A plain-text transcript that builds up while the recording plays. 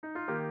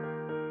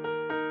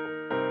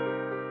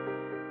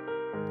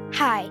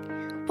Hi,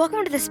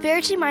 welcome to the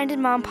Spiritually Minded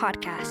Mom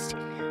podcast,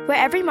 where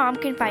every mom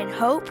can find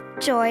hope,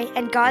 joy,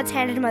 and God's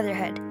hand in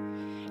motherhood.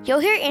 You'll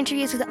hear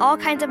interviews with all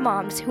kinds of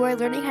moms who are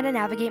learning how to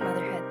navigate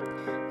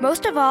motherhood.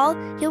 Most of all,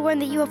 you'll learn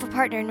that you have a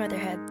partner in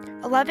motherhood,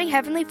 a loving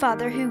Heavenly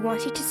Father who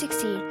wants you to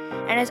succeed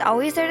and is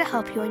always there to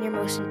help you in your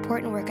most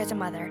important work as a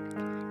mother.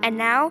 And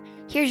now,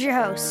 here's your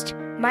host,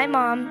 my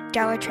mom,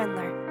 Darla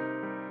Trendler.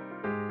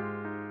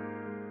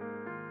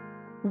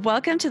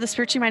 Welcome to the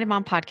Spiritually Minded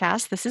Mom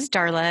podcast. This is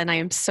Darla, and I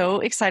am so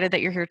excited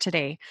that you're here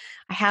today.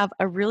 I have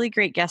a really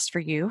great guest for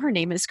you. Her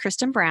name is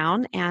Kristen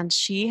Brown, and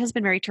she has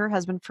been married to her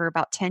husband for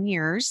about 10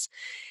 years.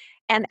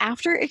 And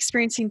after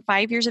experiencing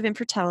 5 years of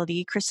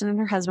infertility, Kristen and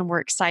her husband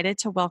were excited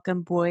to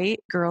welcome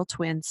boy-girl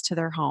twins to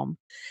their home.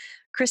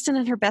 Kristen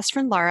and her best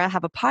friend Laura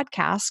have a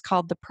podcast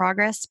called The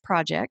Progress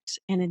Project,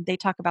 and they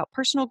talk about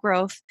personal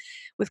growth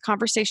with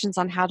conversations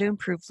on how to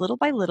improve little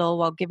by little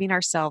while giving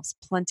ourselves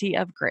plenty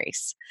of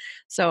grace.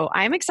 So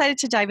I'm excited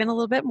to dive in a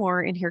little bit more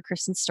and hear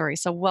Kristen's story.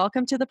 So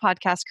welcome to the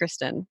podcast,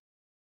 Kristen.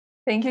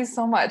 Thank you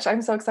so much.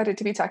 I'm so excited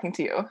to be talking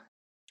to you.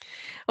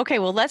 Okay,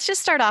 well, let's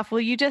just start off.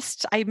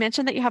 I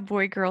mentioned that you have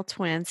boy-girl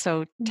twins.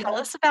 So tell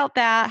us about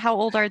that. How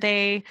old are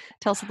they?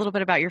 Tell us a little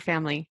bit about your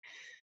family.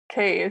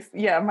 Okay,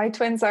 yeah, my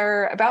twins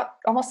are about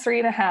almost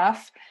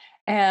 3.5,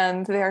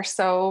 and they are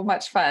so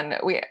much fun.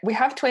 We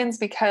have twins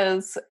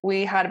because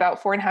we had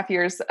about 4.5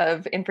 years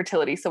of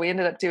infertility, so we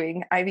ended up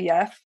doing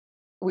IVF.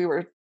 We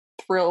were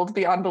thrilled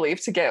beyond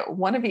belief to get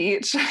one of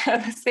each.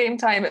 At the same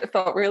time, it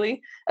felt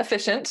really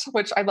efficient,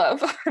 which I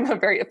love. I'm a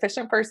very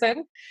efficient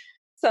person.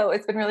 So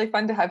it's been really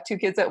fun to have two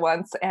kids at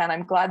once, and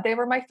I'm glad they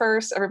were my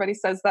first. Everybody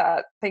says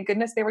that. Thank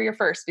goodness they were your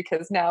first,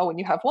 because now when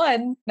you have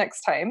one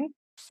next time,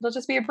 it'll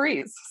just be a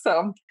breeze.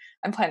 So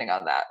I'm planning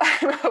on that.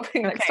 I'm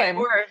hoping next time.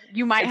 Or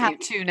you might have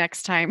two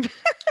next time.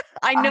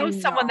 I know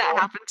someone that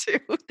happened to.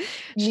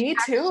 Me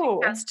too.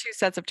 She has 2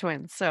 sets of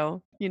twins,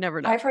 so you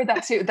never know. I've heard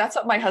that too. That's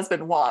what my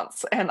husband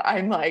wants. And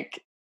I'm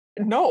like,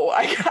 no,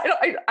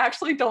 I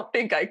actually don't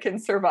think I can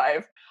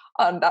survive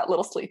on that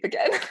little sleep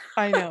again.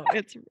 I know.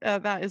 It's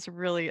that is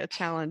really a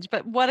challenge.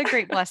 But what a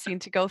great blessing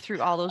to go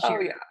through all those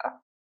years. Yeah.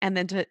 And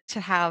then to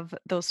have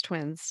those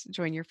twins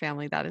join your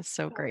family. That is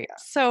so great. Yeah.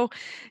 So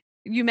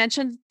you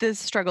mentioned the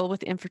struggle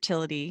with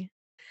infertility.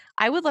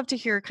 I would love to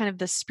hear kind of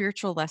the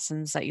spiritual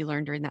lessons that you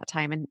learned during that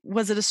time. And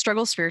was it a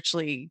struggle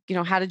spiritually?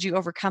 How did you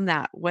overcome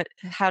that?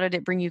 How did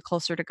it bring you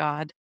closer to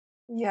God?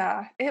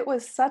 Yeah, it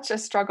was such a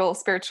struggle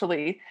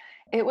spiritually.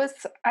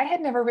 I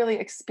had never really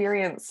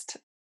experienced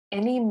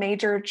any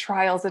major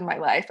trials in my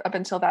life up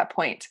until that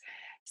point.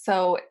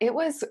 So it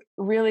was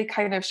really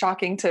kind of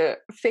shocking to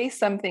face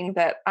something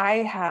that I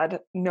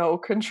had no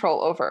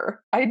control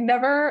over. I'd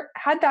never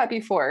had that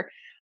before.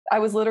 I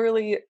was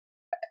literally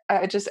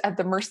just at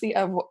the mercy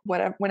of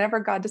whenever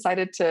God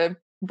decided to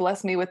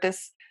bless me with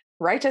this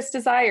righteous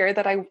desire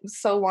that I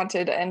so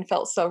wanted and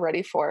felt so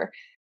ready for.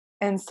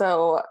 And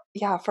so,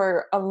 yeah,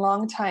 for a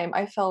long time,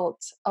 I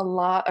felt a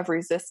lot of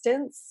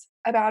resistance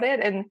about it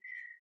and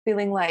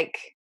feeling like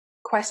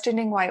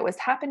questioning why it was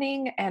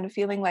happening and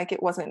feeling like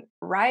it wasn't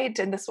right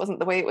and this wasn't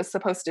the way it was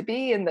supposed to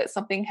be and that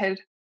something had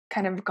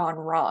kind of gone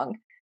wrong.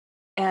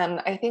 And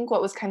I think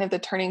what was kind of the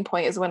turning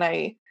point is when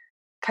I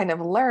kind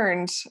of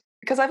learned,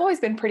 because I've always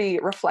been pretty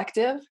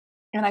reflective,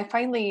 and I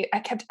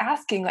kept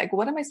asking, like,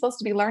 what am I supposed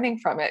to be learning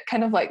from it?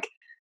 Kind of like,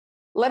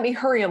 let me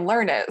hurry and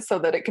learn it so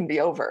that it can be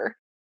over.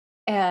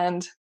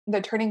 And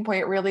the turning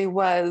point really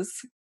was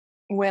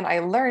when I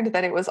learned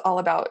that it was all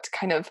about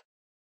kind of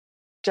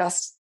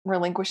just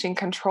relinquishing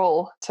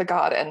control to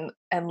God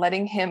and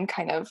letting him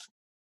kind of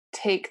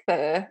take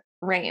the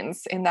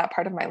reins in that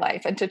part of my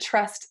life, and to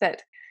trust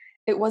that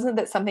it wasn't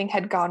that something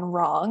had gone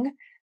wrong,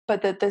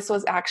 but that this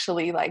was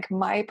actually like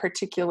my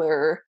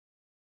particular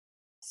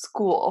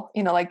school,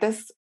 like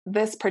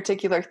this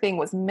particular thing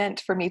was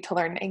meant for me to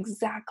learn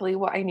exactly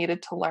what I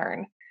needed to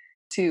learn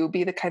to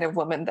be the kind of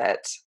woman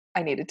that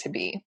I needed to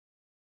be.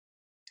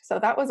 So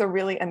that was a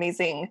really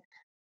amazing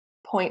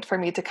point for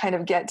me to kind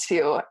of get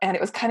to. And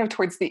it was kind of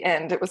towards the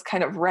end. It was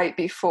kind of right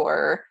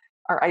before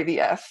our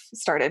IVF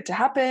started to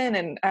happen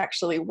and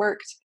actually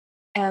worked.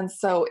 And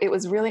so it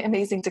was really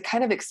amazing to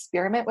kind of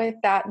experiment with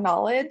that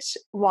knowledge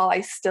while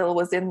I still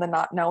was in the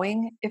not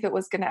knowing if it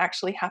was going to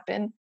actually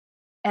happen.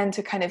 And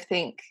to kind of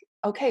think,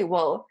 okay,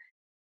 well,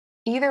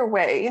 either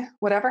way,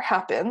 whatever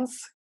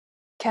happens,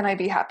 can I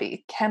be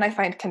happy? Can I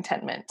find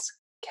contentment?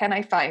 Can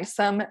I find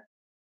some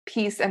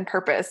peace and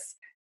purpose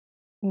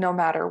no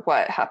matter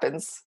what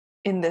happens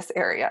in this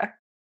area?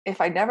 If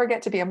I never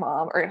get to be a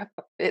mom, or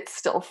it's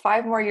still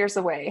 5 more years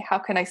away, how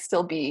can I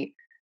still be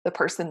the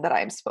person that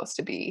I'm supposed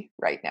to be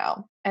right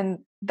now? And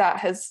that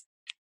has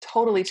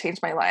totally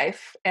changed my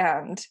life.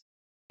 And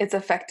it's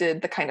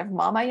affected the kind of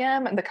mom I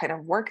am and the kind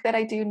of work that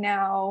I do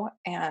now.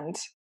 And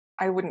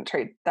I wouldn't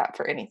trade that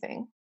for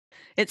anything.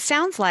 It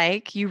sounds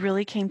like you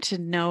really came to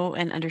know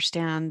and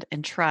understand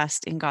and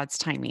trust in God's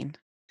timing,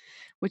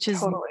 which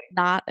is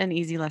not an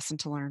easy lesson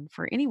to learn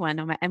for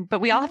anyone. But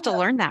we all have to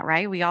learn that,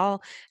 right? We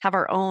all have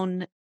our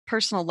own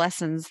personal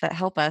lessons that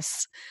help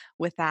us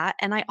with that.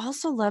 And I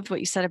also loved what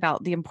you said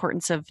about the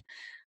importance of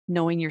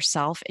knowing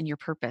yourself and your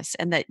purpose,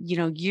 and that,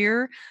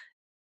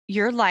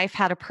 your life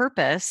had a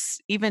purpose,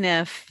 even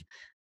if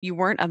you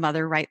weren't a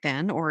mother right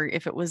then, or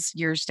if it was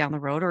years down the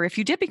road, or if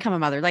you did become a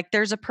mother, like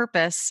there's a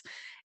purpose,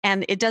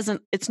 and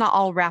it's not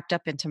all wrapped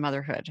up into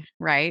motherhood,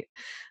 right?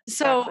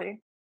 So,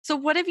 Exactly. so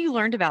what have you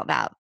learned about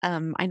that?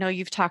 I know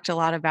you've talked a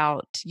lot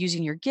about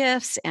using your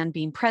gifts and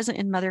being present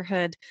in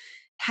motherhood.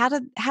 How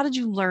did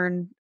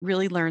you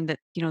really learn that,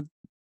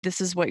 this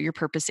is what your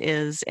purpose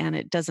is, and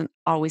it doesn't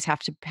always have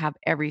to have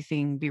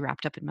everything be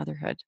wrapped up in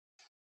motherhood?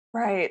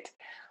 Right.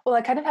 Well,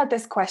 I kind of had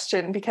this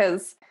question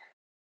because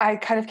I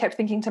kind of kept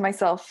thinking to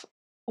myself,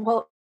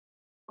 well,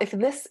 if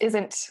this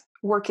isn't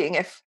working,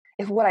 if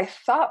what I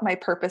thought my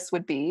purpose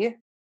would be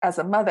as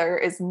a mother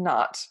is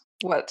not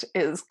what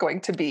is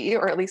going to be,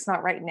 or at least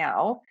not right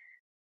now,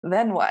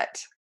 then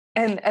what?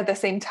 And at the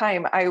same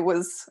time, I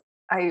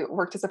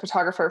worked as a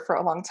photographer for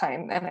a long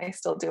time, and I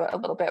still do it a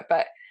little bit,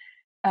 but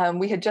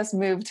we had just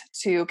moved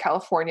to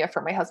California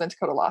for my husband to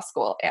go to law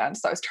school. And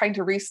so I was trying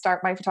to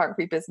restart my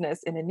photography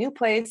business in a new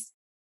place.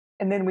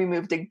 And then we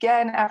moved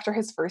again after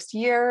his first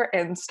year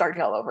and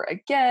started all over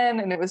again.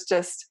 And it was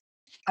just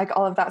like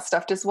all of that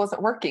stuff just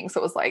wasn't working. So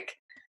it was like,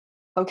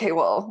 okay,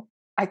 well,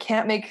 I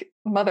can't make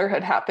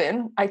motherhood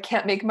happen. I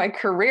can't make my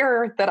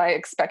career that I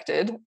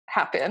expected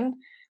happen.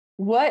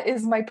 What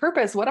is my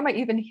purpose? What am I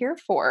even here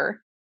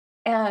for?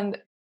 And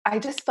I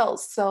just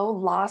felt so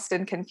lost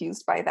and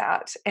confused by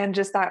that. And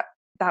just that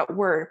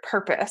word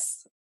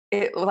purpose,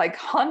 it like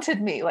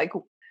haunted me. Like,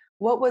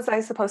 what was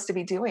I supposed to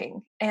be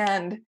doing?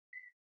 And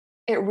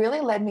it really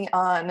led me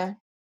on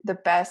the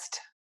best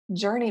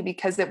journey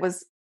because it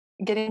was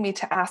getting me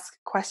to ask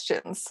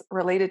questions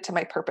related to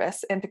my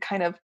purpose and to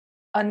kind of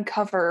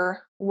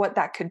uncover what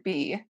that could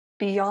be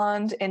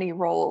beyond any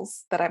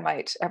roles that I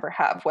might ever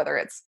have, whether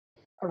it's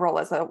a role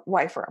as a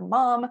wife or a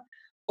mom,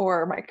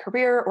 or my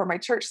career or my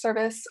church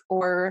service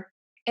or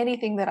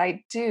anything that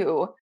I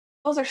do.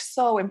 Those are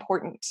so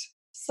important,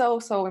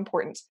 so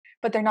important,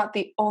 but they're not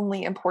the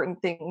only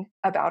important thing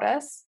about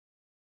us.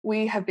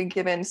 We have been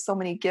given so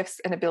many gifts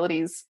and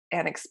abilities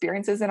and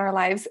experiences in our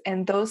lives,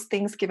 and those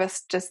things give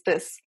us just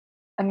this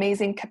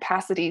amazing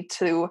capacity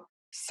to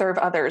serve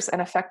others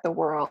and affect the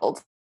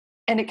world.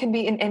 And it can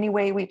be in any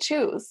way we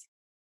choose.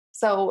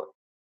 So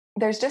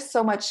there's just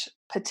so much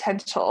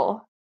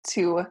potential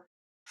to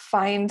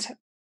find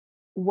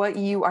what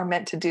you are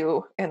meant to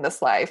do in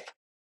this life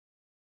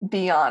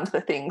beyond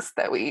the things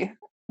that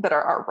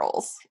are our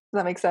roles. Does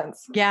that make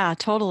sense? Yeah,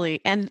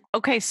 totally. And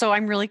okay, so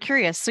I'm really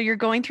curious. So you're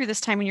going through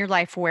this time in your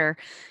life where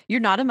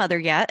you're not a mother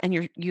yet,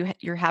 and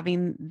you're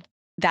having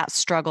that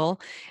struggle,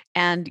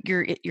 and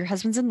your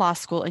husband's in law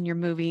school, and you're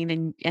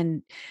moving,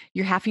 and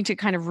you're having to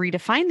kind of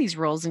redefine these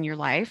roles in your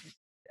life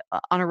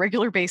on a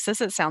regular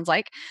basis, it sounds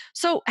like.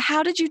 So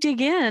how did you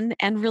dig in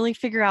and really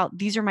figure out,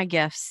 these are my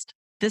gifts?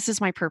 This is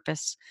my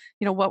purpose.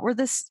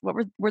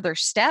 Were there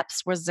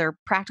steps? Was there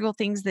practical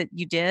things that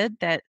you did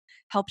that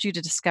helped you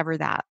to discover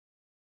that?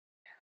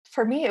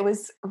 For me, it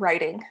was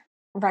writing.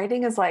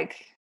 Writing is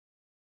like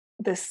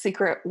this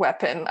secret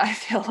weapon, I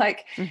feel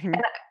like.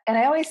 Mhm. And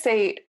I always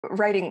say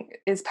writing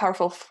is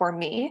powerful for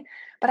me,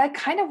 but I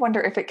kind of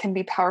wonder if it can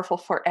be powerful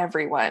for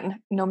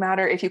everyone, no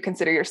matter if you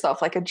consider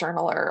yourself like a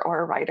journaler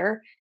or a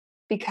writer,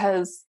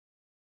 because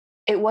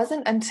it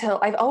wasn't until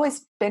I've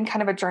always been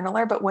kind of a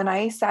journaler, but when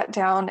I sat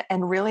down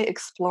and really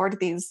explored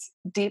these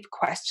deep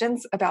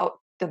questions about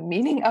the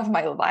meaning of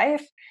my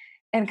life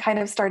and kind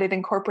of started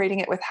incorporating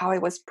it with how I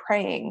was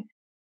praying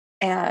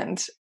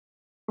and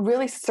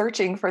really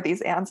searching for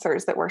these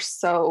answers that were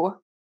so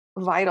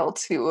vital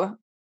to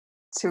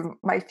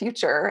my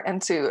future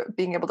and to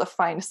being able to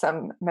find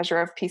some measure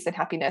of peace and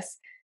happiness,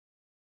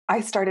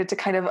 I started to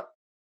kind of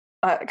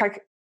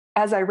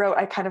as I wrote,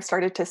 I kind of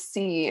started to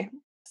see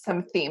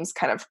some themes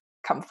kind of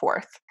come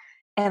forth.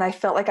 And I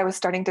felt like I was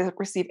starting to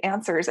receive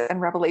answers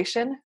and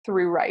revelation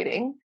through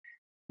writing,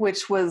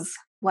 which was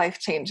life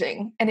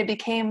changing. And it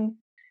became,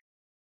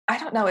 I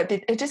don't know,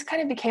 it just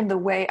kind of became the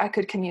way I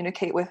could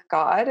communicate with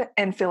God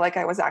and feel like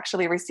I was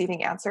actually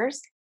receiving answers.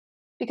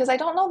 Because I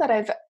don't know that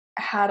I've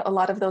had a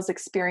lot of those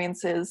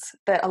experiences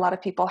that a lot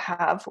of people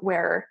have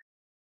where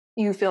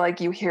you feel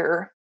like you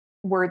hear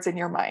words in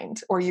your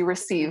mind or you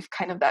receive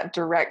kind of that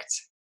direct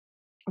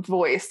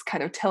voice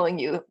kind of telling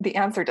you the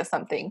answer to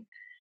something.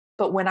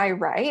 But when I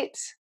write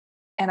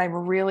and I'm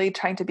really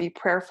trying to be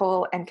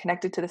prayerful and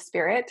connected to the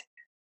Spirit,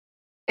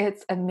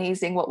 it's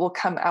amazing what will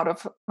come out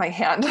of my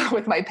hand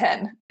with my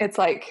pen. It's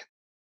like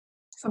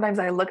sometimes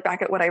I look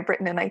back at what I've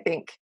written and I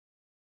think,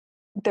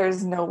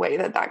 there's no way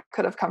that that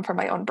could have come from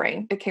my own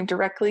brain. It came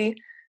directly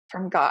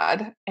from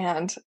God.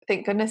 And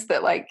thank goodness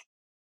that like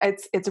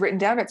it's written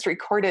down, it's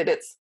recorded.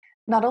 It's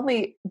not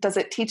only does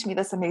it teach me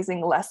this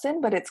amazing lesson,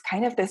 but it's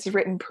kind of this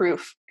written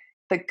proof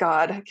that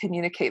God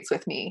communicates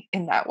with me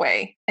in that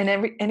way.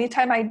 And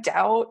anytime I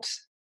doubt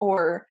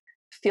or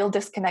feel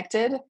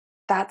disconnected,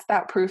 that's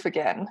that proof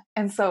again.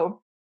 And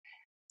so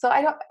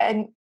I don't,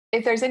 and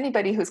if there's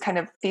anybody who's kind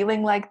of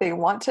feeling like they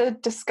want to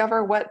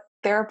discover what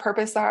their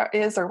purpose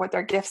is or what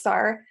their gifts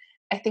are,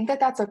 I think that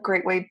that's a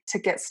great way to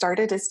get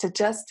started, is to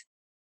just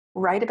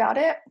write about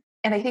it.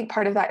 And I think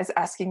part of that is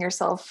asking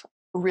yourself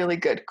really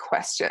good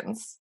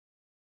questions,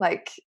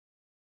 like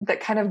that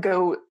kind of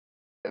go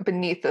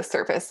beneath the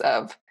surface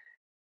of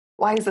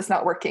why is this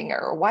not working,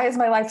 or why is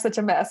my life such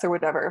a mess, or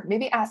whatever.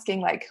 Maybe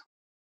asking like,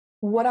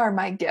 what are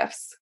my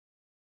gifts?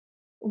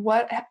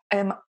 What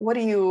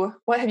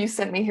have you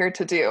sent me here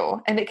to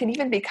do? And it can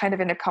even be kind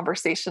of in a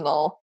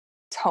conversational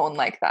tone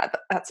like that.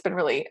 That's been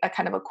really a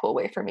kind of a cool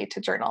way for me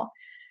to journal.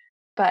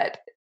 But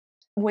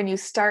when you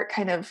start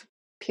kind of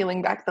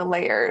peeling back the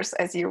layers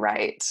as you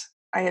write,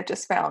 I have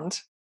just found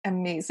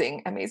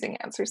amazing, amazing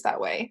answers that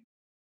way.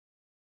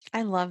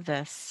 I love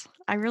this.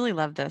 I really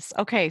love this.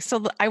 Okay,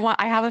 so I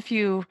have a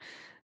few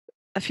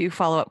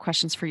follow-up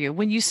questions for you.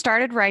 When you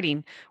started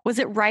writing, was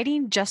it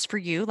writing just for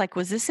you? Like,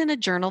 was this in a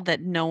journal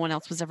that no one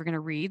else was ever going to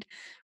read?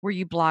 Were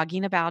you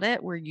blogging about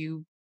it? Were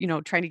you,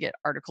 trying to get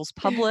articles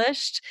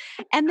published?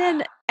 And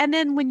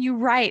then when you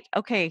write,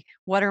 okay,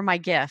 what are my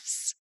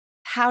gifts?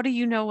 How do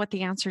you know what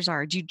the answers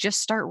are? Do you just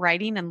start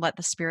writing and let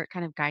the spirit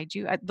kind of guide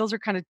you? Those are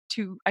kind of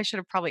two. I should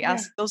have probably Yeah.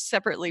 asked those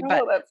separately, but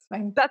No, that's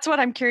fine. that's what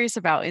I'm curious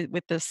about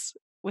with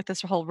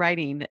this whole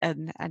writing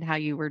and how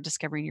you were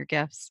discovering your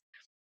gifts.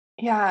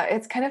 Yeah,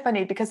 it's kind of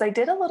funny because I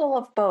did a little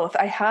of both.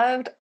 I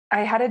had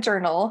a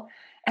journal,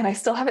 and I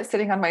still have it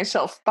sitting on my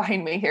shelf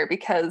behind me here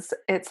because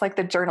it's like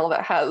the journal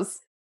that has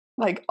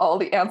like all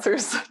the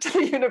answers to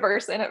the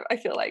universe in it, I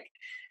feel like.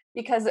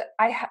 Because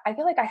I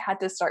feel like I had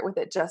to start with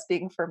it just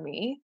being for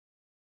me,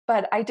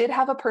 but I did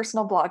have a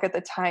personal blog at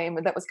the time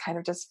that was kind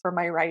of just for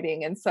my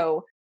writing, and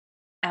so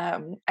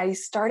I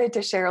started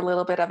to share a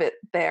little bit of it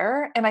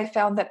there, and I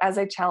found that as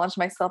I challenged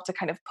myself to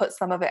kind of put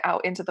some of it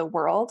out into the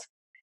world,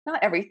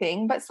 not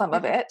everything, but some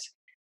of it,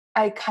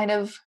 I kind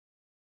of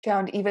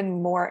found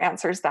even more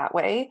answers that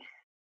way.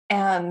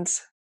 And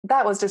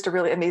that was just a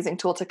really amazing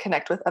tool to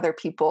connect with other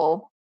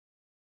people,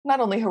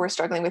 not only who were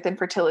struggling with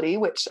infertility,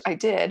 which I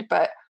did,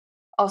 but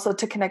also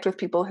to connect with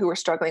people who were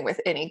struggling with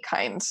any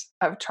kind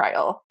of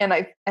trial. And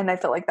I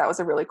felt like that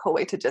was a really cool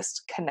way to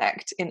just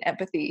connect in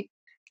empathy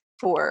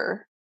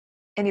for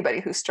anybody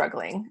who's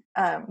struggling.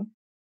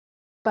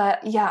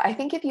 But yeah, I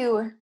think if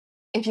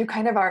you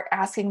kind of are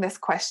asking this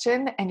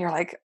question and you're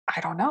like, I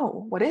don't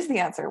know, what is the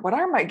answer? What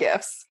are my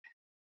gifts?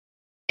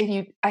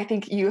 I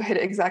think you hit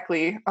it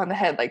exactly on the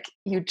head. Like,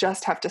 you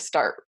just have to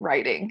start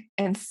writing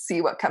and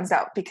see what comes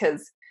out,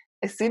 because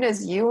as soon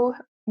as you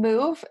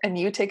move and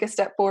you take a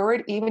step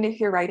forward, even if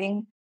you're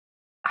writing,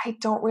 I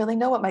don't really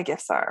know what my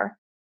gifts are.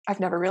 I've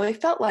never really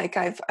felt like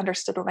I've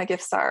understood what my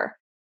gifts are,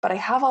 but I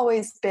have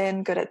always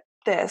been good at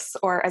this.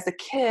 Or as a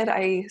kid,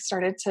 I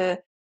started to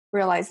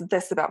realize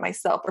this about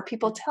myself, or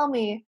people tell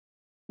me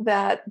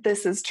that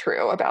this is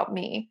true about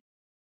me.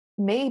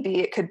 Maybe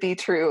it could be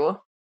true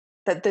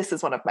that this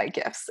is one of my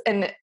gifts.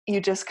 And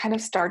you just kind of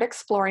start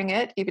exploring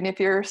it, even if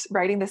you're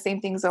writing the same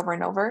things over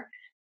and over,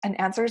 and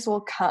answers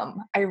will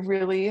come. I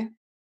really,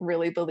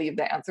 really believe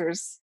the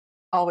answers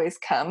always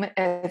come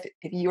if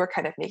you are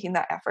kind of making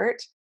that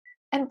effort.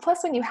 And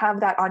plus, when you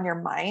have that on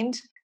your mind,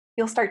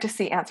 you'll start to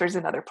see answers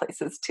in other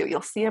places too.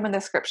 You'll see them in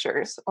the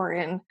scriptures or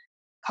in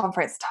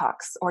conference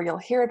talks, or you'll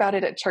hear about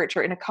it at church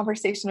or in a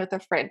conversation with a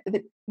friend.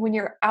 When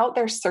you're out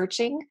there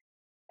searching,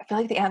 I feel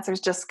like the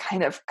answers just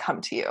kind of come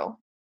to you.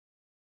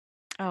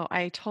 Oh,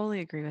 I totally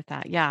agree with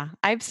that. Yeah,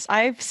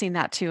 I've seen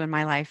that too in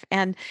my life.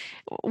 And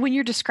when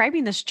you're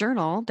describing this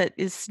journal that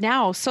is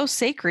now so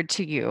sacred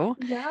to you,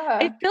 Yeah.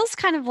 it feels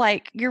kind of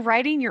like you're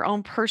writing your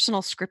own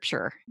personal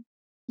scripture.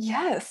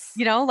 Yes.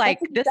 Like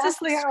That's this is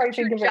the exactly how I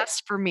scripture think of it.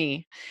 just for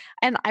me.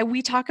 And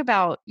we talk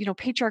about,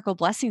 patriarchal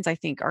blessings, I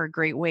think are a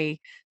great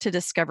way to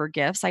discover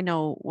gifts. I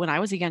know when I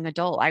was a young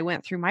adult, I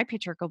went through my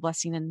patriarchal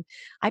blessing and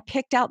I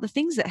picked out the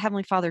things that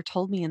Heavenly Father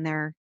told me in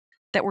there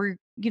that were,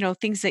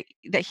 things that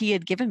he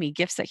had given me,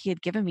 gifts that he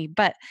had given me.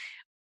 But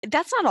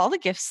that's not all the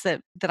gifts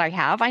that I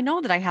have. I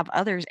know that I have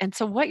others. And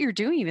so what you're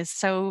doing is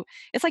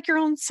it's like your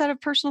own set of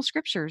personal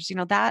scriptures.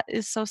 That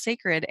is so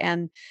sacred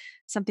and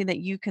something that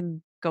you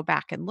can go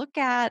back and look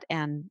at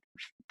and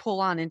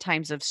pull on in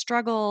times of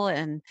struggle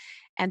and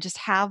just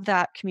have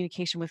that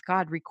communication with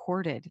God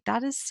recorded.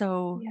 That is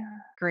so Yeah.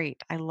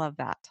 great. I love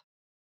that.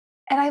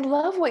 And I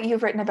love what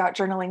you've written about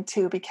journaling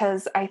too,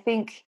 because I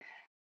think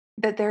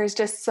that there is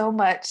just so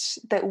much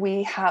that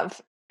we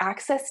have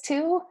access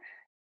to,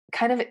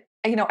 kind of,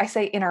 I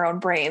say in our own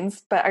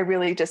brains, but I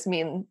really just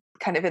mean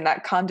kind of in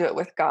that conduit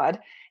with God.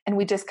 And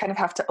we just kind of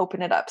have to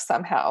open it up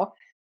somehow.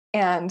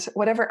 And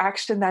whatever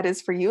action that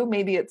is for you,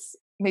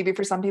 maybe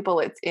for some people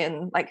it's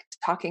in like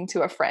talking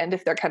to a friend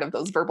if they're kind of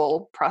those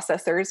verbal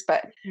processors.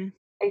 But Mhm.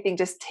 I think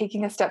just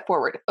taking a step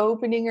forward,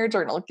 opening your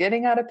journal,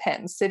 getting out a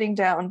pen, sitting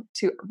down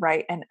to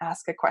write and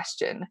ask a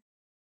question,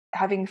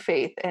 having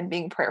faith and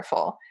being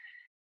prayerful.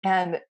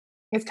 And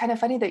it's kind of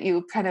funny that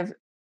you kind of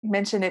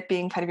mention it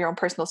being kind of your own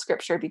personal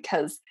scripture,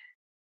 because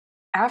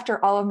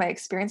after all of my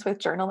experience with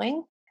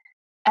journaling,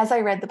 as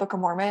I read the Book of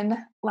Mormon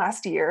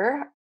last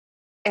year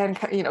and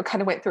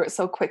kind of went through it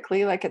so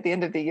quickly, like at the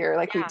end of the year,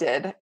 like we Yeah.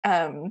 did,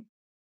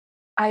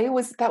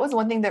 that was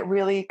one thing that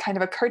really kind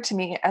of occurred to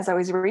me as I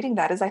was reading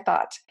that, is I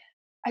thought,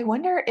 I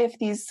wonder if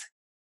these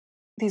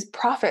these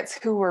prophets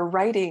who were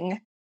writing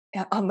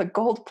on the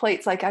gold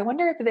plates, like, I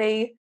wonder if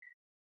they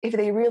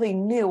really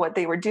knew what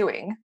they were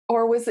doing.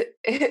 Or was it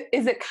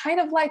is it kind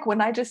of like when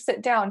I just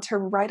sit down to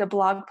write a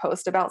blog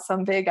post about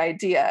some big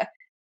idea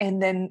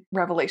and then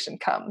revelation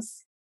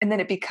comes and then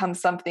it becomes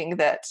something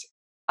that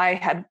I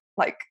had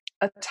like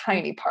a Mm.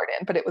 tiny part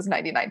in, but it was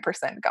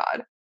 99%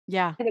 God.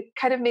 Yeah. And it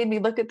kind of made me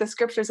look at the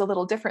scriptures a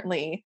little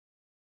differently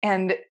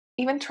and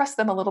even trust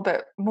them a little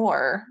bit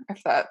more,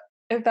 if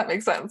that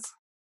makes sense.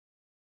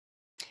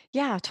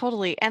 Yeah,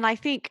 totally. And I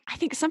think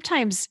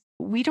sometimes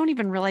we don't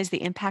even realize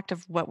the impact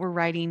of what we're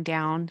writing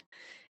down,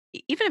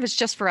 even if it's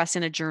just for us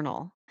in a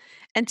journal,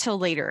 until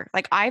later.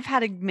 Like I've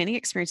had many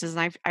experiences,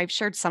 and I've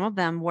shared some of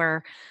them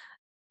where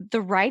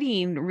the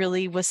writing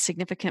really was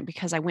significant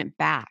because I went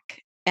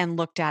back and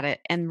looked at it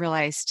and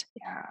realized,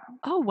 Yeah.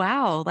 oh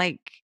wow, like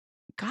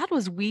God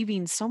was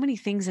weaving so many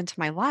things into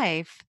my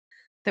life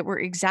that were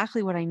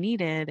exactly what I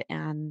needed.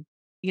 And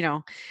you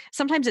know,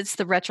 sometimes it's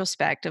the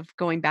retrospect of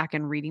going back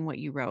and reading what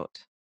you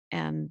wrote,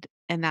 and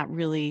that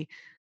really,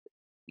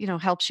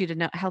 helps you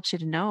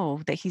to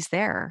know that he's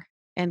there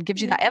and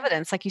gives you that Yeah.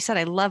 evidence. Like you said,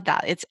 I love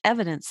that. It's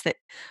evidence that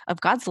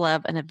of God's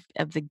love and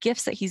of the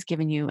gifts that he's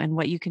given you and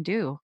what you can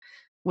do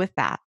with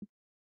that.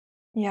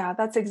 Yeah,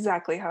 that's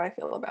exactly how I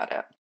feel about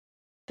it.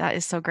 That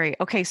is so great.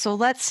 Okay, so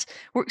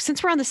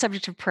since we're on the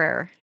subject of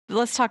prayer,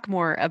 let's talk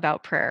more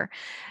about prayer.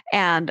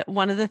 And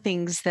one of the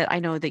things that I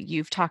know that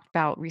you've talked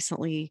about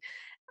recently,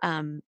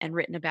 and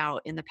written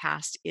about in the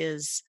past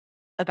is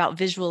about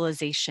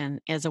visualization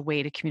as a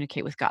way to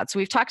communicate with God. So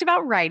we've talked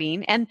about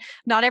writing, and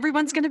not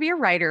everyone's going to be a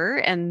writer,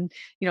 and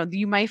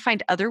you might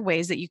find other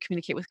ways that you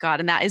communicate with God.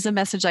 And that is a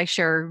message I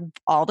share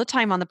all the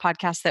time on the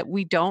podcast, that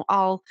we don't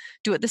all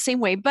do it the same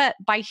way, but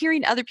by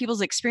hearing other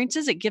people's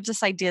experiences, it gives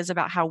us ideas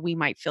about how we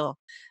might feel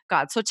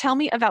God. So tell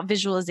me about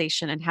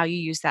visualization and how you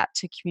use that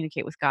to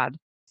communicate with God.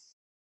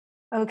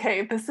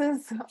 Okay, this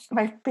is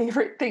my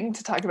favorite thing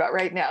to talk about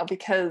right now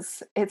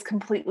because it's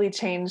completely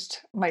changed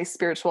my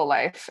spiritual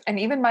life and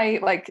even my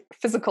like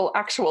physical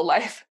actual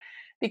life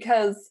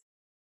because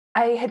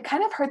I had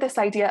kind of heard this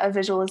idea of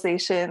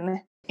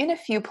visualization in a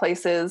few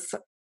places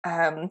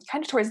kind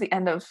of towards the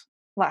end of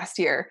last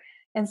year.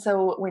 And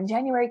so when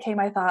January came,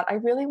 I thought I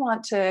really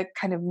want to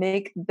kind of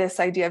make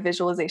this idea of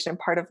visualization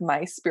part of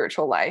my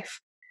spiritual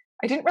life.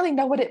 I didn't really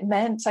know what it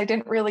meant. I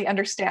didn't really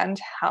understand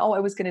how I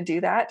was going to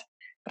do that,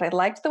 but I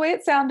liked the way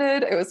it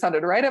sounded. It was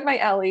sounded right up my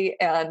alley,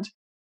 and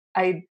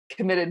I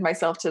committed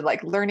myself to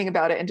like learning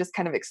about it and just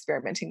kind of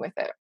experimenting with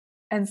it.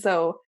 And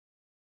so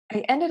I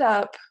ended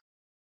up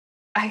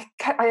I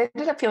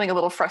ended up feeling a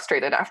little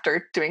frustrated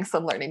after doing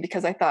some learning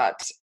because I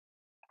thought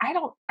I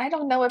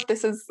don't know if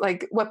this is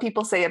like what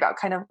people say about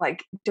kind of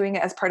like doing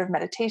it as part of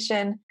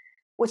meditation,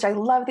 which I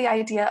love the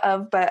idea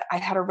of, but I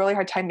had a really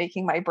hard time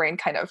making my brain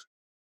kind of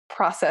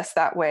process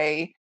that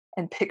way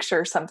and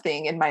picture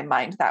something in my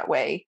mind that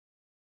way.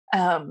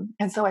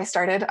 And so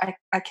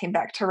I came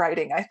back to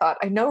writing. I thought,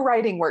 I know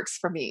writing works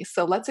for me,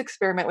 so let's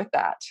experiment with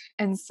that.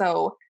 And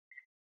so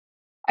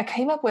I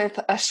came up with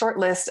a short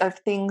list of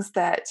things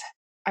that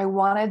I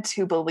wanted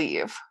to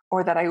believe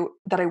or that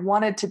I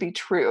wanted to be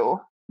true,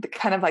 the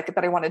kind of like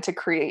that I wanted to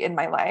create in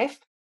my life.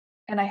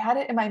 And I had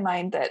it in my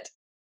mind that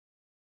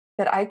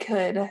I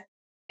could,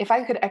 if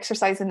I could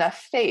exercise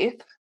enough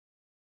faith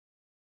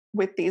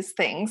with these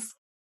things,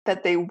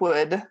 that they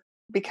would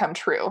become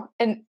true.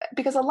 And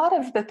because a lot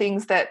of the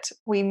things that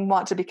we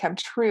want to become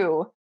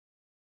true,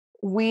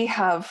 we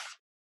have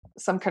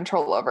some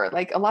control over.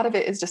 Like a lot of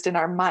it is just in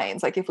our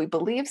minds. Like if we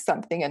believe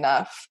something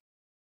enough,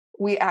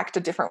 we act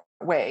a different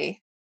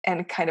way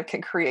and kind of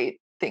can create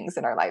things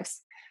in our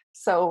lives.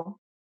 So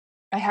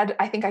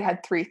I think I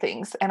had three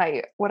things.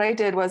 And what I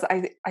did was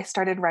I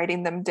started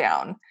writing them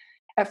down.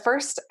 At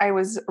first, I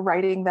was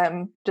writing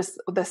them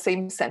just the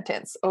same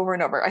sentence over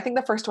and over. I think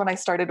the first one I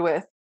started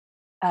with,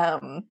 I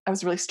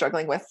was really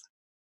struggling with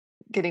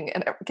getting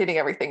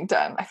everything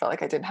done. I felt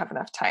like I didn't have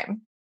enough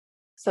time.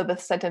 So the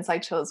sentence I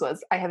chose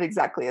was, I have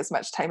exactly as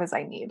much time as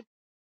I need.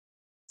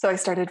 So I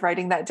started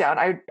writing that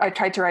down. I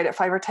tried to write it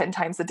 5 or 10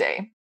 times a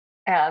day.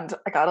 And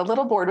I got a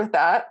little bored with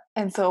that.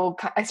 And so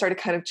I started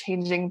kind of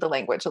changing the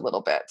language a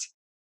little bit.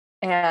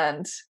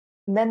 And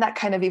then that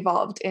kind of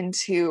evolved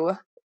into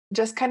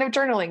just kind of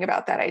journaling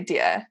about that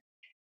idea.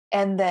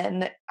 And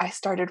then I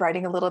started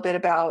writing a little bit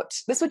about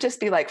this would just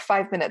be like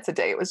 5 minutes a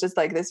day. It was just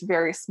like this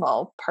very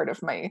small part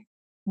of my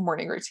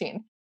morning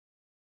routine.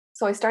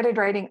 So I started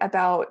writing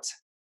about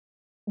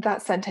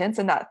that sentence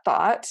and that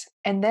thought,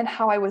 and then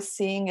how I was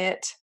seeing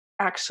it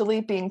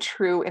actually being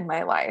true in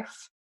my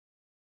life.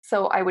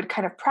 So I would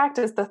kind of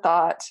practice the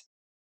thought,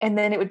 and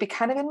then it would be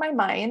kind of in my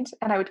mind,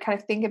 and I would kind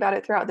of think about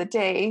it throughout the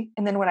day.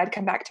 And then when I'd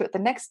come back to it the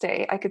next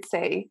day, I could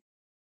say,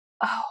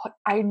 oh,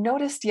 I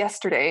noticed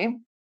yesterday,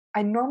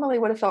 I normally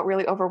would have felt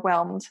really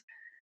overwhelmed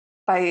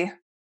by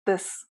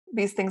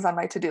these things on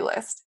my to-do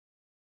list.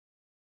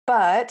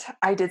 But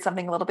I did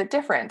something a little bit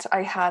different.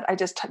 I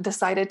just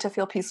decided to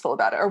feel peaceful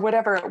about it or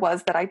whatever it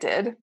was that I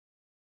did.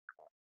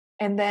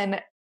 And then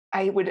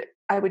I would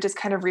just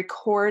kind of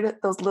record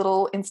those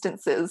little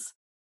instances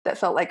that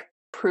felt like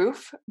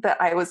proof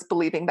that I was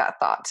believing that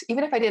thought.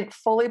 Even if I didn't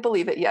fully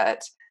believe it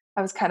yet,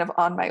 I was kind of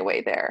on my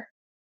way there.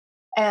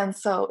 And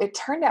so it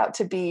turned out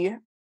to be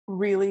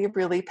really,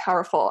 really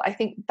powerful. I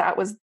think that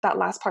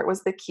last part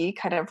was the key,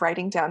 kind of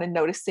writing down and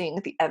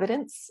noticing the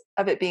evidence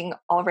of it being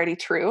already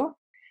true.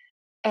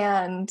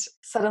 And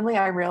suddenly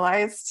I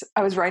realized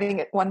I was writing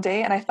it one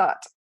day and I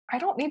thought, I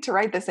don't need to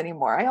write this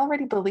anymore. I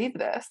already believe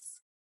this.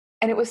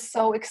 And it was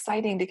so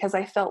exciting because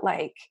I felt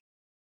like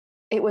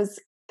it was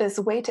this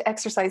way to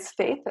exercise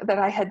faith that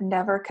I had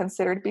never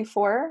considered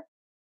before.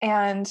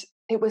 And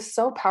it was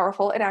so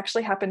powerful. It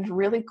actually happened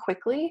really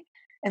quickly.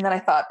 And then I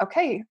thought,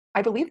 okay,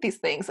 I believe these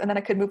things. And then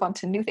I could move on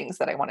to new things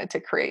that I wanted to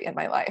create in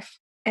my life.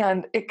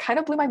 And it kind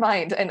of blew my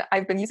mind. And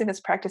I've been using this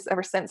practice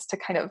ever since to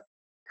kind of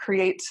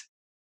create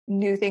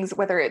new things,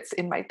 whether it's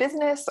in my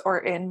business or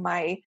in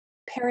my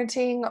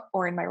parenting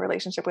or in my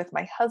relationship with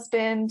my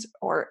husband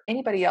or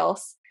anybody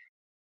else.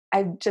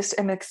 I just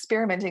am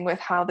experimenting with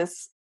how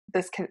this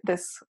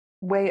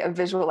way of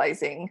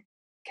visualizing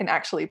can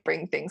actually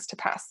bring things to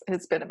pass. And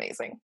it's been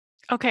amazing.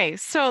 Okay,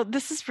 so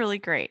this is really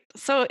great.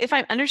 So if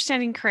I'm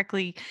understanding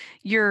correctly,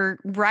 you're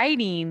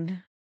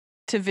writing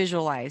to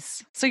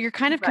visualize. So you're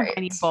kind of Right.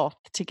 combining both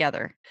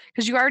together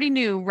because you already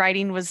knew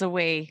writing was a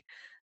way,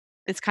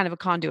 it's kind of a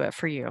conduit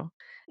for you.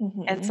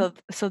 And Hmm.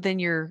 so then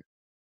you're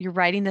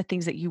writing the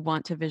things that you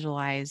want to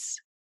visualize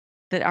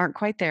that aren't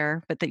quite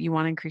there, but that you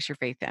want to increase your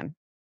faith in.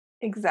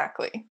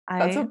 Exactly.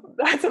 That's I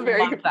a very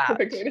love that.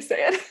 perfect way to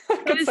say it.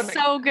 That Good is summary.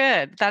 so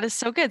good. That is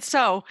so good.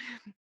 So,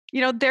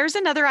 there's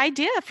another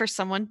idea for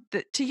someone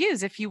to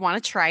use if you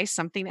want to try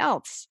something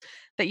else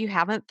that you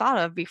haven't thought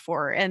of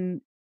before.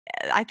 And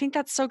I think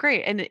that's so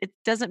great. And it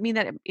doesn't mean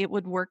that it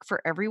would work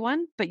for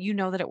everyone, but you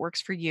know that it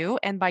works for you.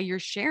 And by your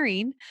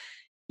sharing,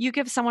 you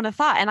give someone a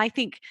thought. And I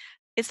think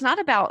it's not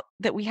about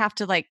that we have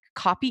to like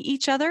copy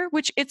each other,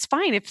 which it's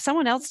fine. If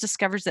someone else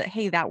discovers that,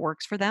 hey, that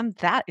works for them,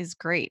 that is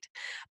great.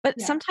 But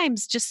Yeah.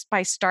 sometimes just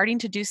by starting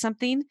to do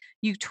something,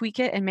 you tweak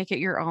it and make it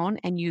your own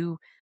and you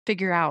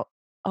figure out,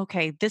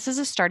 okay, this is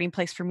a starting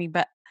place for me.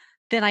 But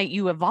then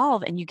you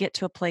evolve and you get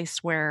to a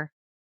place where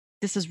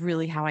this is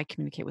really how I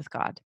communicate with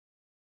God.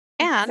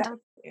 And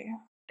Exactly.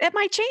 it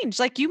might change.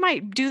 Like you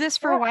might do this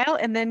for a Yeah. while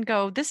and then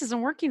go, this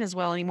isn't working as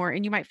well anymore.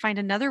 And you might find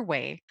another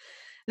way.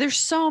 There's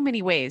so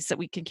many ways that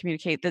we can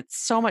communicate that's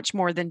so much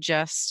more than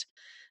just,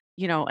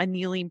 a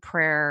kneeling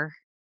prayer,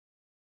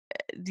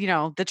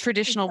 the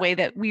traditional way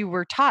that Exactly. we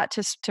were taught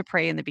to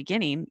pray in the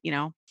beginning.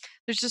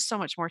 There's just so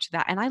much more to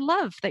that. And I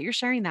love that you're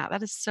sharing that.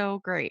 That is so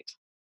great.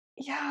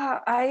 Yeah,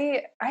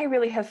 I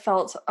really have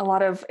felt a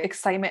lot of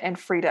excitement and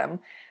freedom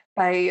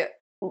by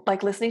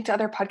like listening to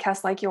other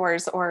podcasts like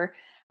yours, or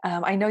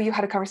I know you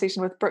had a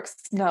conversation with Brooke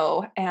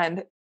Snow,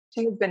 and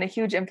she has been a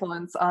huge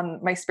influence on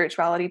my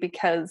spirituality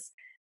because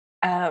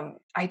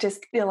I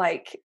just feel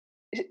like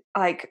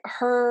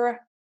her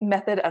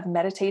method of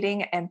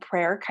meditating and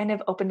prayer kind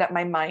of opened up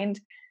my mind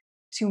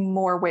to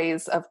more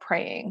ways of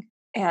praying.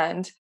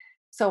 And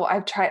so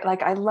I've tried,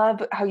 like, I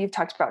love how you've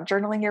talked about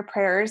journaling your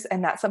prayers.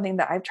 And that's something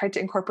that I've tried to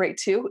incorporate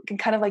too, and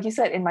kind of like you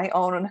said, in my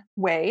own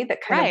way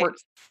that kind of Right.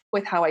 works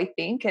with how I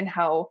think and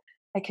how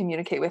I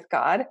communicate with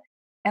God.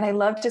 And I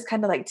love just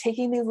kind of like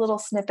taking these little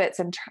snippets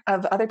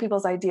of other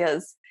people's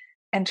ideas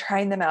and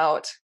trying them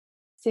out,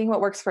 seeing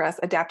what works for us,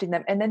 adapting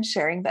them, and then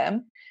sharing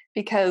them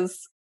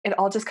because it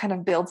all just kind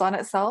of builds on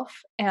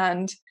itself.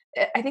 And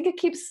I think it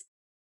keeps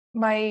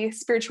my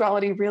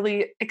spirituality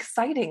really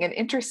exciting and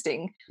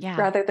interesting Yeah.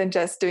 rather than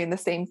just doing the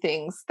same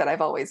things that I've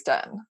always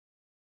done.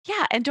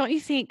 Yeah. And don't you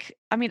think,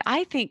 I mean,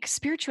 I think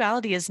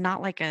spirituality is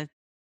not like a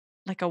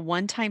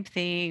one-time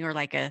thing or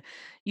like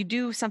you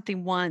do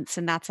something once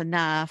and that's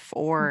enough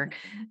or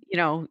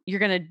Mhm. you're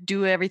going to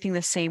do everything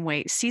the same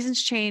way.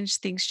 Seasons change,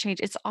 things change.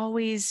 It's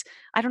always,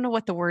 I don't know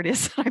what the word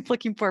is that I'm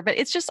looking for, but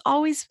it's just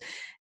always,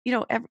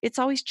 it's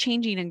always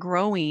changing and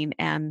growing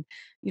and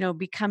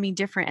becoming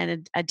different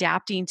and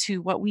adapting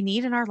to what we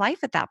need in our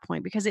life at that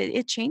point because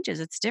it changes,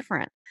 it's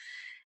different.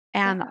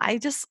 And Yeah.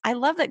 I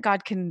love that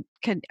God can,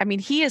 I mean,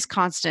 he is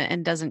constant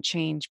and doesn't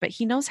change, but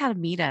he knows how to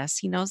meet us.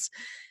 He knows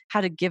how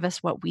to give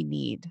us what we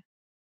need.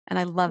 And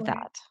I love Right.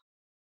 that.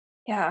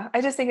 Yeah. I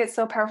just think it's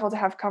so powerful to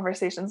have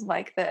conversations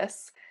like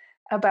this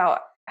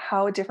about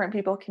how different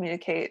people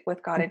communicate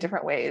with God in Mhm.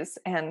 different ways.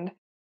 And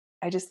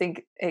I just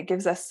think it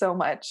gives us so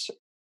much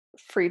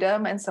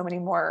freedom and so many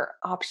more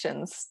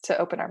options to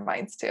open our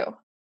minds to.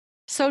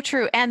 So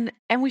true. And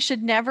we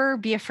should never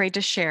be afraid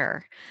to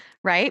share,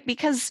 right?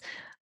 Because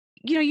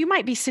you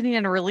might be sitting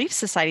in a relief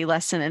society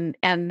lesson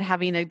and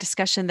having a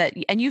discussion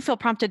and you feel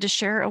prompted to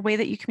share a way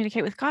that you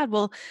communicate with God.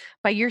 Well,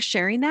 by your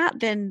sharing that,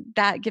 then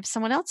that gives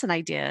someone else an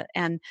idea.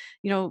 And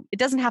it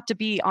doesn't have to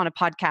be on a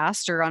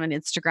podcast or on an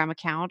Instagram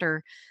account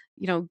or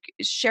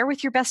share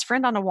with your best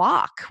friend on a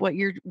walk what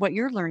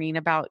you're learning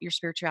about your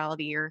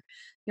spirituality or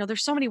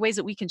there's so many ways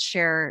that we can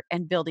share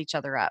and build each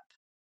other up.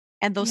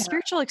 And those Yeah.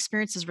 spiritual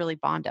experiences really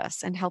bond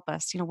us and help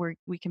us, where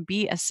we can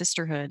be a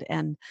sisterhood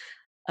and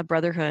a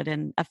brotherhood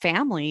and a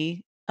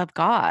family of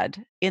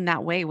God in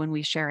that way when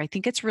we share. I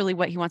think it's really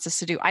what he wants us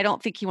to do. I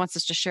don't think he wants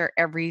us to share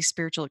every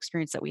spiritual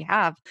experience that we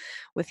have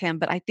with him,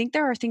 but I think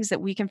there are things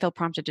that we can feel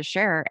prompted to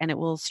share, and it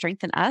will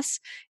strengthen us.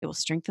 It will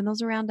strengthen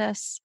those around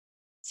us.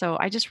 So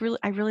I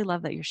really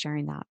love that you're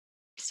sharing that.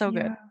 So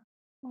good. Yeah.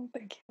 Oh,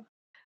 thank you.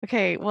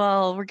 Okay,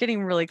 well, we're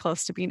getting really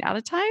close to being out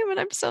of time, and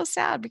I'm so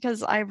sad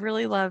because I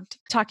really loved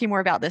talking more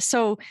about this.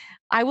 So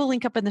I will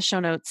link up in the show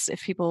notes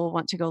if people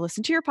want to go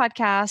listen to your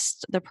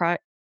podcast, the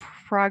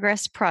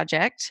Progress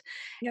Project,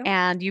 Yep.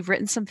 and you've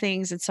written some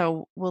things. And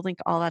so we'll link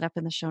all that up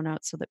in the show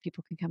notes so that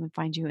people can come and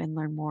find you and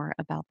learn more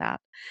about that.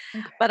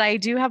 Okay. But I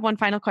do have one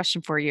final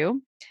question for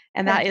you,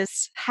 and that Okay.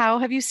 is, how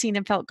have you seen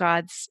and felt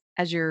God's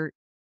as your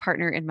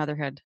partner in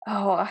motherhood?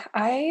 Oh,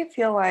 I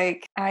feel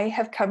like I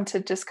have come to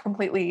just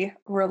completely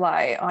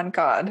rely on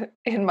God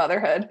in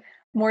motherhood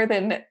more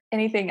than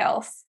anything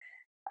else.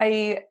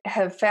 I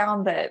have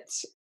found that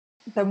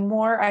the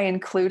more I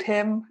include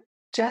him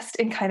just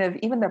in kind of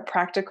even the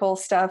practical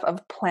stuff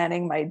of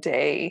planning my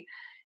day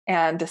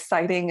and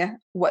deciding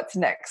what's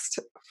next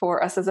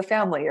for us as a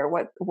family,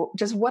 or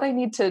just what I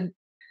need to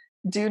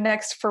do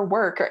next for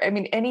work, or I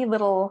mean any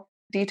little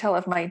detail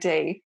of my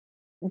day,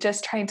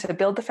 just trying to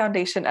build the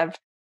foundation of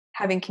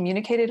having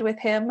communicated with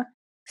him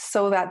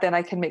so that then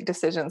I can make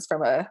decisions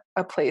from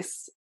a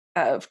place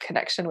of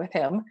connection with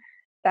him.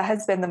 That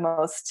has been the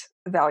most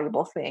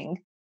valuable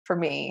thing for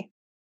me.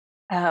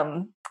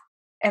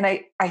 And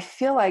I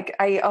feel like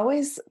I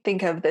always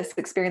think of this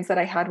experience that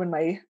I had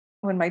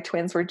when my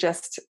twins were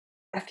just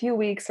a few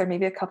weeks or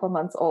maybe a couple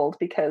months old,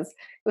 because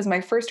it was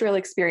my first real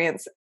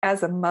experience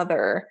as a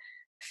mother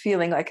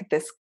feeling like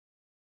this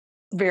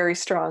very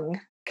strong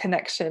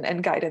connection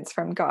and guidance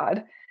from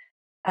God.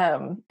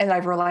 And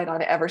I've relied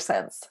on it ever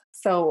since.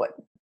 So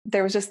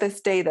there was just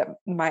this day that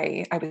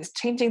I was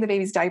changing the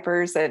baby's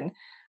diapers, and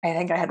I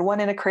think I had one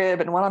in a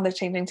crib and one on the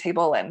changing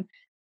table. And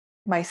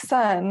my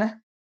son,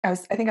 I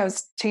think I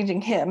was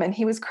changing him, and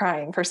he was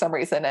crying for some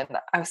reason. And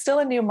I was still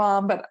a new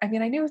mom, but I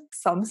mean, I knew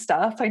some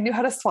stuff. I knew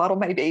how to swaddle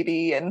my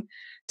baby and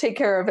take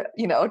care of,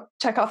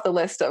 check off the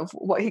list of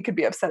what he could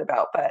be upset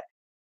about. But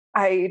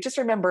I just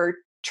remember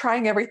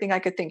trying everything I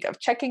could think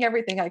of, checking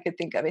everything I could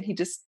think of, and he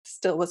just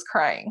still was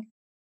crying.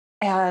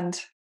 And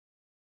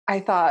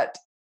I thought,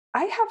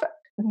 I have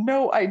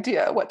no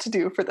idea what to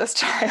do for this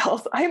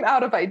child. I'm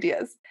out of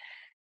ideas.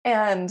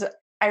 And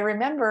I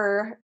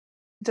remember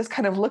just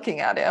kind of looking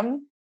at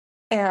him,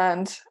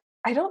 and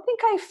I don't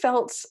think I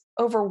felt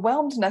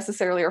overwhelmed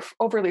necessarily or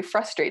overly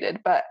frustrated,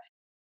 but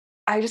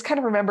I just kind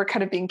of remember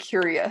kind of being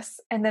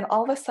curious. And then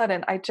all of a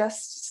sudden, I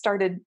just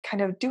started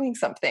kind of doing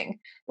something. It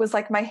was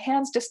like my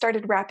hands just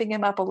started wrapping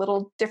him up a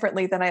little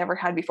differently than I ever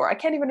had before. I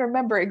can't even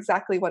remember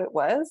exactly what it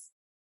was,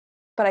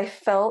 but I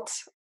felt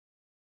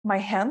my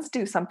hands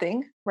do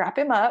something, wrap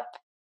him up,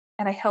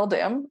 and I held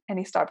him, and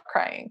he stopped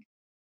crying.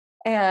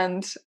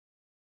 And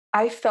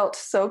I felt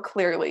so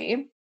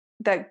clearly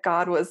that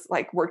God was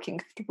like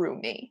working through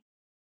me.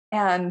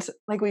 And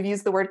like we've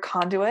used the word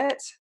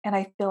conduit, and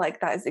I feel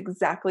like that is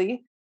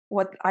exactly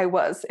what I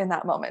was in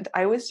that moment.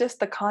 I was just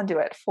the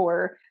conduit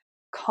for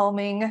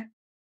calming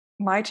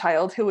my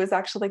child, who was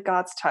actually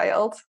God's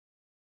child.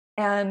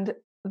 And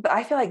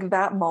I feel like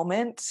that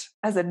moment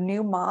as a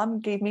new mom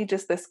gave me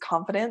just this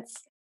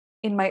confidence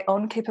in my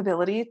own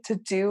capability to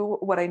do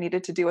what I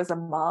needed to do as a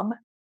mom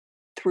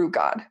through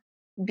God,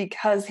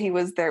 because he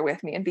was there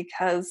with me and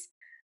because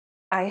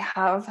I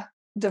have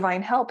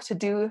divine help to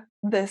do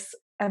this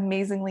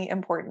amazingly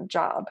important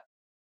job.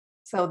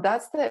 So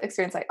that's the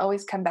experience I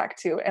always come back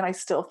to. And I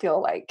still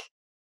feel like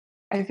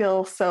I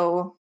feel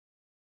so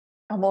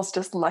almost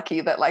just lucky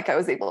that like I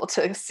was able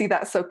to see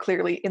that so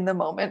clearly in the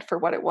moment for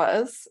what it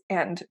was,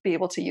 and be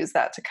able to use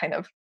that to kind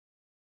of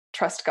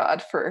trust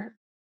God for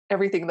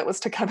everything that was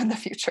to come in the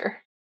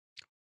future.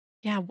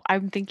 Yeah,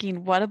 I'm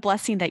thinking what a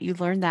blessing that you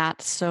learned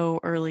that so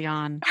early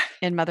on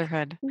in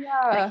motherhood.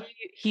 That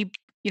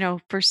Yeah.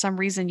 for some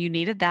reason you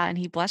needed that and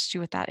he blessed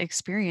you with that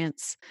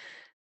experience.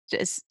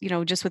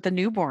 Just with the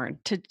newborn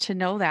to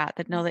know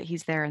that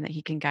he's there and that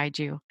he can guide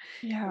you.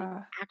 And you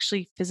Yeah.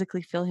 actually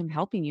physically feel him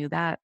helping you.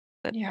 That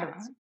Yeah.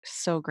 is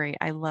so great.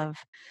 I love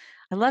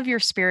your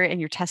spirit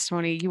and your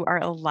testimony. You are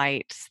a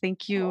light.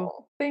 Thank you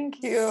Oh, thank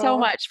so you.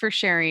 much for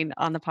sharing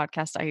on the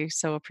podcast. I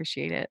so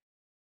appreciate it.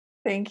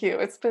 Thank you.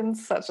 It's been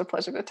such a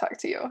pleasure to talk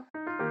to you.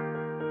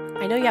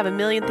 I know you have a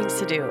million things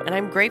to do, and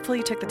I'm grateful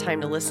you took the time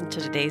to listen to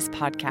today's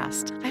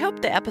podcast. I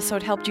hope the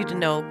episode helped you to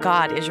know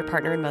God is your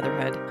partner in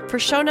motherhood. For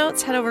show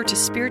notes, head over to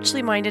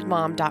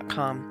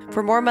spirituallymindedmom.com.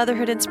 For more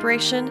motherhood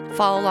inspiration,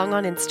 follow along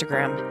on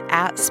Instagram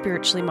at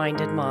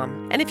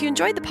spirituallymindedmom. And if you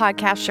enjoyed the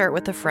podcast, share it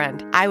with a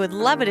friend. I would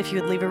love it if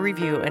you would leave a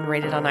review and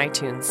rate it on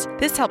iTunes.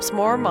 This helps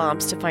more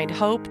moms to find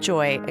hope,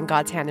 joy, and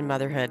God's hand in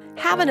motherhood.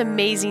 Have an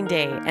amazing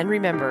day, and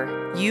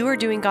remember, you are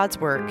doing God's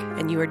work,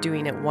 and you are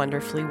doing it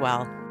wonderfully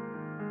well.